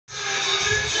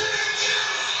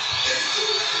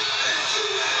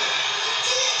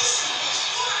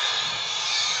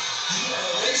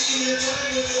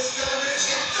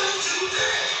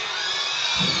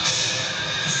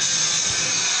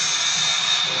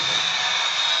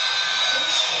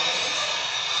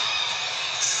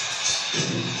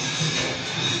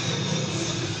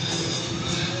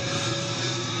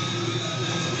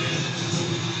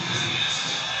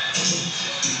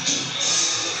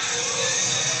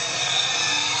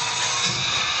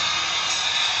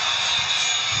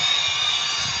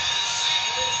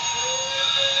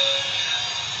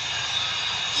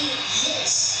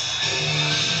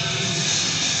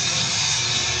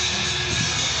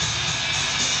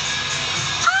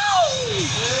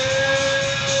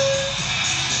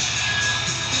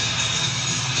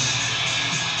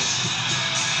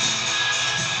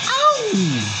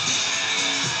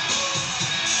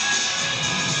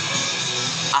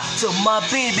To my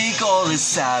baby call it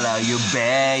Sala, you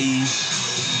babe.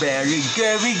 Very,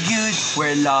 very good,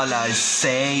 where Lala is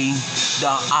saying.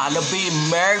 The Alabi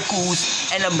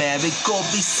Mercus and America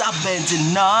be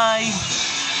 79.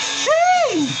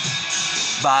 Hey!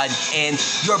 But and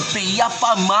your be up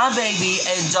on my baby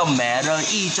and the matter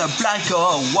either black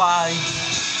or white.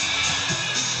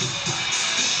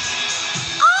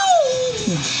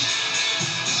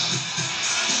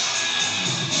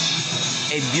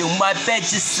 If you my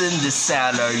bitches in the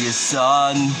cellar, your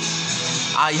son,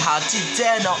 I had to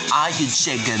dinner, I could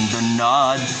chicken the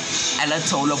nut, and I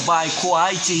told her by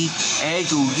quality, and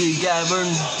to govern.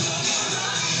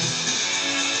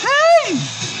 Hey!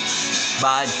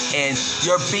 But and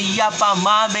you're be up on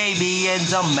my baby, and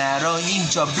the matter in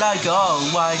your black or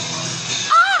white.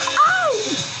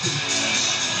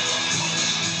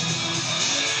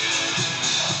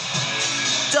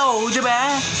 Told you,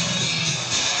 man.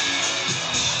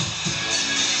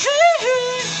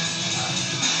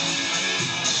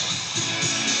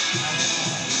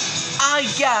 I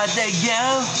got the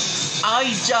girl, I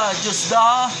judge the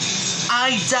star,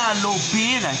 I got no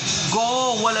beer,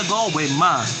 go wanna go with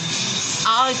mine.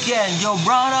 I get your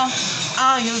brother,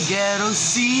 I you get to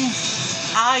see,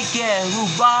 I get who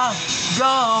buy,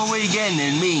 go again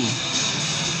in me.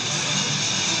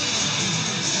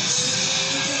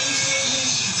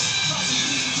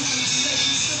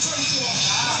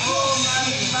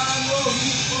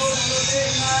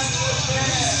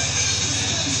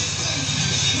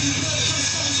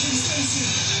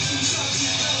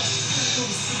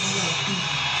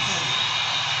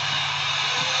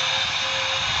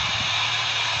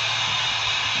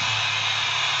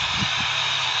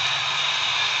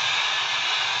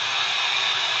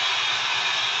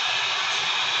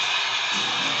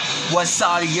 One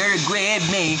side of your grab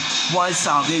me, one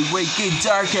side of wicked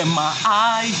dark in my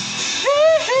eye.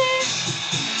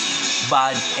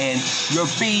 But and you'll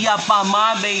be up on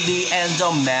my baby and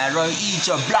don't matter each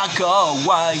a black or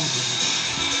white.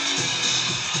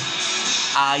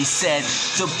 I said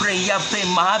to pray up in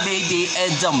my baby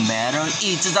and don't matter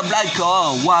each is a black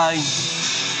or white.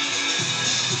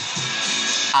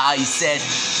 I said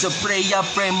to pray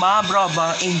up in my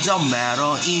brother and don't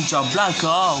matter each a black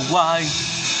or white.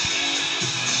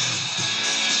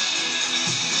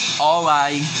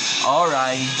 Alright,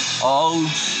 oh.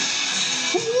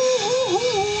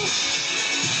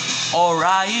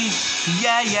 Alright,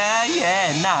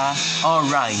 yeah, nah.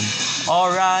 Alright.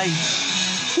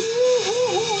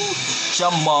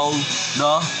 Come on,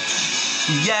 no.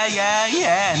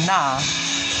 Yeah, nah.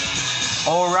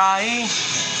 Alright.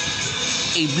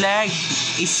 A black,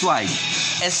 a white.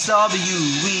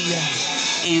 SWV.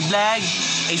 A black,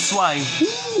 a white.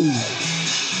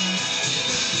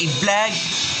 A black,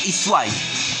 it's white,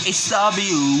 it's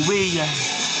W,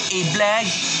 a black,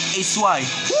 it's white.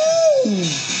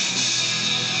 Woo!